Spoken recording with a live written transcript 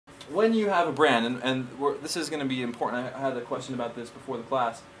when you have a brand, this is going to be important. I had a question about this before the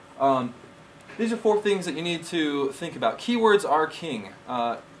class. These are 4 things that you need to think about. Keywords are king.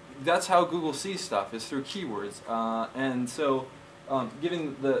 That's how Google sees stuff, is through keywords. And so,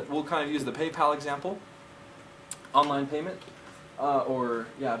 we'll kind of use the PayPal example. Online payment, I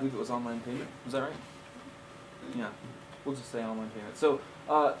believe it was online payment. Was that right? Yeah, we'll just say online payment. So,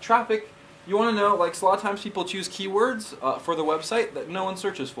 traffic, you want to know, like, so a lot of times people choose keywords for the website that no one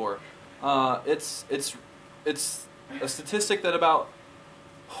searches for. It's a statistic that about,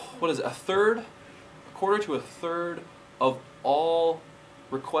 what is it, a quarter to a third of all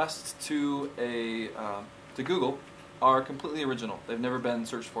requests to Google are completely original. They've never been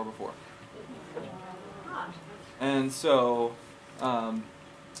searched for before. And so, a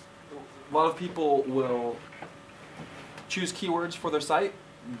lot of people will choose keywords for their site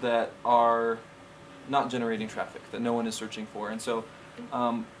that are not generating traffic, that no one is searching for. And so,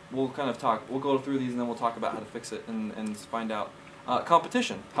 we'll go through these and then we'll talk about how to fix it and find out.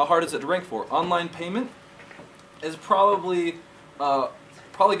 Competition. How hard is it to rank for? Online payment is probably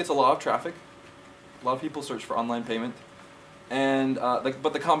gets a lot of traffic. A lot of people search for online payment. And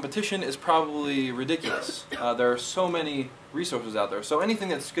but the competition is probably ridiculous. There are so many resources out there. So anything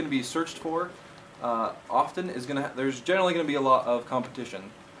that's going to be searched for often is there's generally going to be a lot of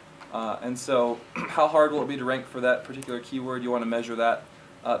competition. And so how hard will it be to rank for that particular keyword? You want to measure that.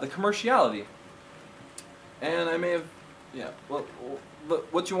 The commerciality. And I may have, well,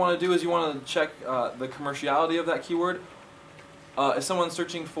 what you want to do is you want to check the commerciality of that keyword. If someone's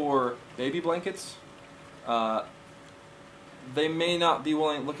searching for baby blankets, they may not be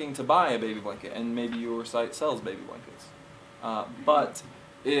looking to buy a baby blanket, and maybe your site sells baby blankets. But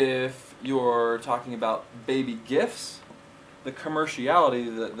if you're talking about baby gifts, the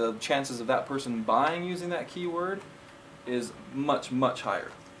commerciality, the chances of that person buying using that keyword is much, much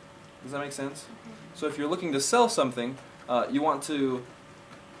higher. Does that make sense? So if you're looking to sell something, you want to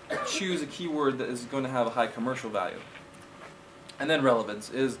choose a keyword that is going to have a high commercial value. And then relevance.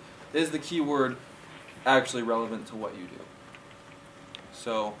 Is the keyword actually relevant to what you do?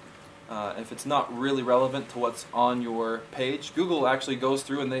 So if it's not really relevant to what's on your page, Google actually goes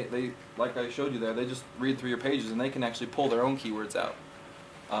through and they like I showed you there, they just read through your pages and they can actually pull their own keywords out.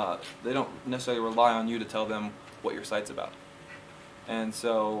 They don't necessarily rely on you to tell them what your site's about. And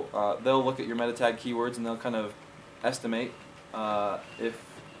so they'll look at your meta tag keywords and they'll kind of estimate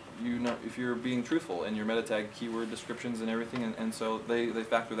if you're being truthful in your meta tag keyword descriptions and everything, and so they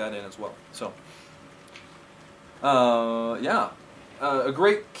factor that in as well. So a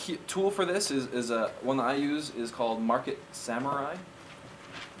great tool for this is one that I use is called Market Samurai.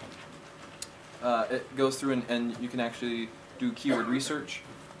 It goes through and you can actually do keyword research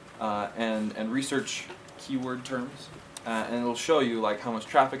and research keyword terms, and it'll show you like how much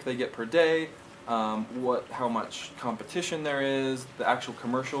traffic they get per day, how much competition there is, the actual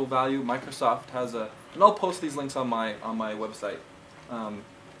commercial value. Microsoft has and I'll post these links on my website.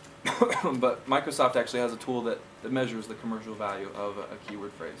 But Microsoft actually has a tool that measures the commercial value of a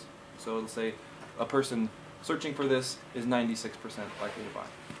keyword phrase. So it'll say a person searching for this is 96% likely to buy.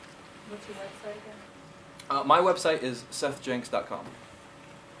 What's your website again? My website is sethjenks.com.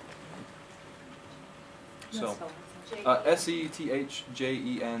 So, SETHJENKS.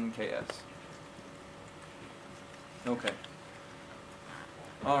 Okay.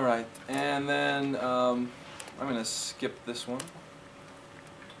 All right, and then I'm going to skip this one.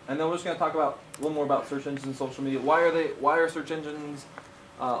 And then we're just going to talk about a little more about search engines and social media. Why are search engines?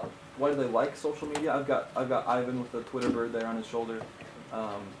 Why do they like social media? I've got Ivan with the Twitter bird there on his shoulder.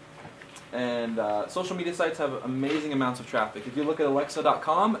 Social media sites have amazing amounts of traffic. If you look at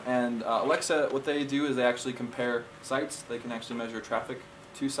Alexa.com, and Alexa, what they do is they actually compare sites. They can actually measure traffic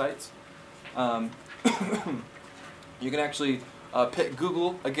to sites. You can actually pit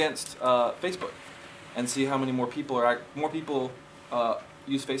Google against Facebook and see how many more people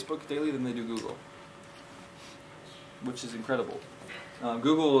use Facebook daily than they do Google, which is incredible.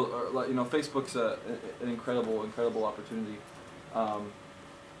 Facebook's an incredible opportunity,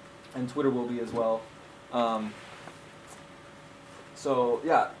 and Twitter will be as well. So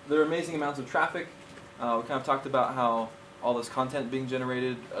yeah, there are amazing amounts of traffic. We kind of talked about how all this content being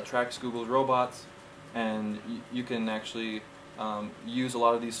generated attracts Google's robots, and you can actually use a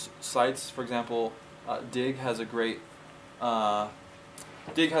lot of these sites. For example, Dig has great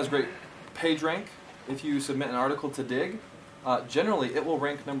page rank. If you submit an article to Dig, generally it will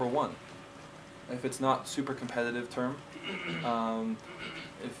rank #1 if it's not super competitive term.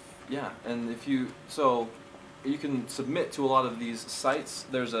 you can submit to a lot of these sites.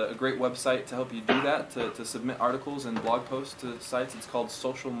 There's a great website to help you do that, to submit articles and blog posts to sites. It's called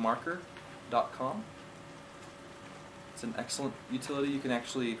socialmarker.com. It's an excellent utility. You can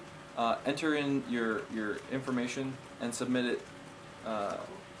actually enter in your information and submit it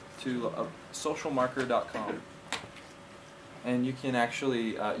to socialmarker.com. And you can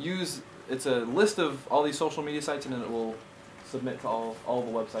actually it's a list of all these social media sites, and then it will submit to all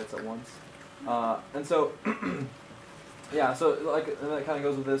the websites at once. And so, yeah, so and that kind of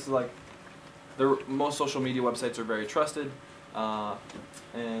goes with this, like, most social media websites are very trusted,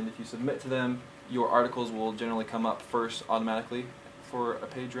 and if you submit to them, your articles will generally come up first automatically for a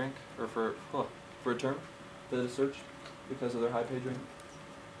page rank, or for a term that is searched because of their high page rank.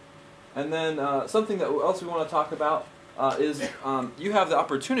 And then something that else we want to talk about is you have the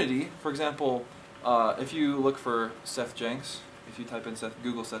opportunity, for example, if you look for Seth Jenks, if you type in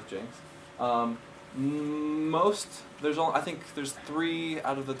Google Seth Jenks, I think there's 3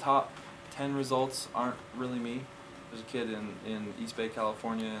 out of the top 10 results aren't really me. There's a kid in East Bay,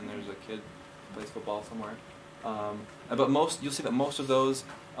 California, and there's a kid who plays football somewhere. But you'll see that most of those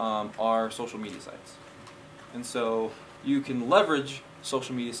are social media sites. And so you can leverage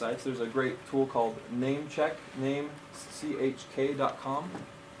social media sites. There's a great tool called NameCheck, namechk.com,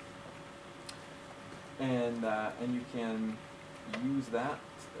 and you can use that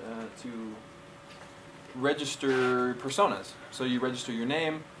to register personas. So you register your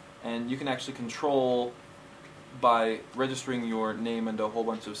name, and you can actually control, by registering your name into a whole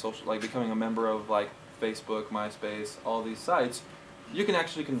bunch of social, like becoming a member of like Facebook, MySpace, all these sites, you can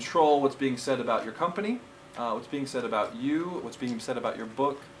actually control what's being said about your company, what's being said about you, what's being said about your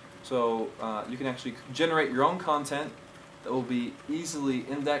book. So you can actually generate your own content that will be easily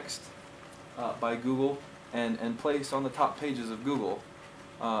indexed by Google and placed on the top pages of Google.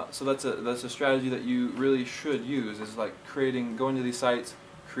 So that's a strategy that you really should use, is like going to these sites,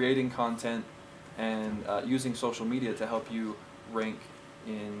 creating content, and using social media to help you rank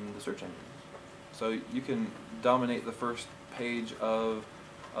in the search engines. So you can dominate the first page of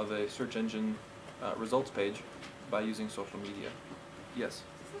a search engine results page by using social media. Yes?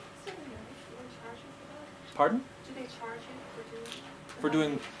 Do they charge you for that? Pardon? Do they charge you For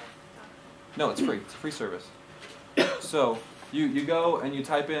doing... No, it's free. It's a free service. So you go and you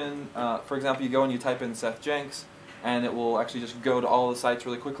type in, for example, you go and you type in Seth Jenks, and it will actually just go to all the sites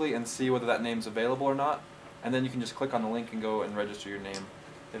really quickly and see whether that name's available or not. And then you can just click on the link and go and register your name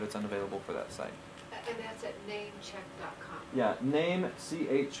if it's unavailable for that site. And that's at namecheck.com. Yeah,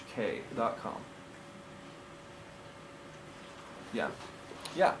 namechk.com. Yeah.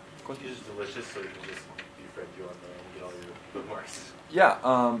 Yeah. It's just delicious, so you can just befriend you on there and get all your bookmarks. Yeah,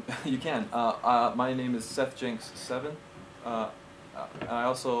 you can. My name is Seth Jenks 7. I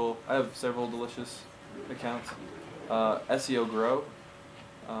have several delicious accounts. SEO Grow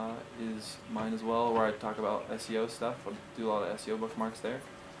is mine as well, where I talk about SEO stuff. I do a lot of SEO bookmarks there.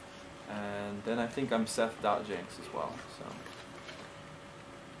 And then I think I'm Seth.Jenks as well. So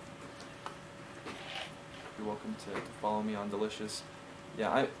you're welcome to follow me on Delicious.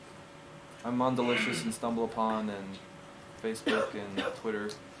 Yeah, I'm on Delicious and Stumble Upon and Facebook and Twitter,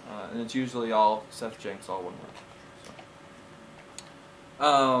 and it's usually all Seth Jenks, all one word.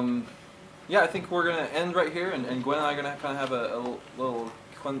 So. Yeah, I think we're going to end right here, and Gwen and I are going to kind of have a little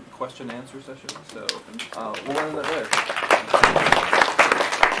question-answer session, so we'll end it there.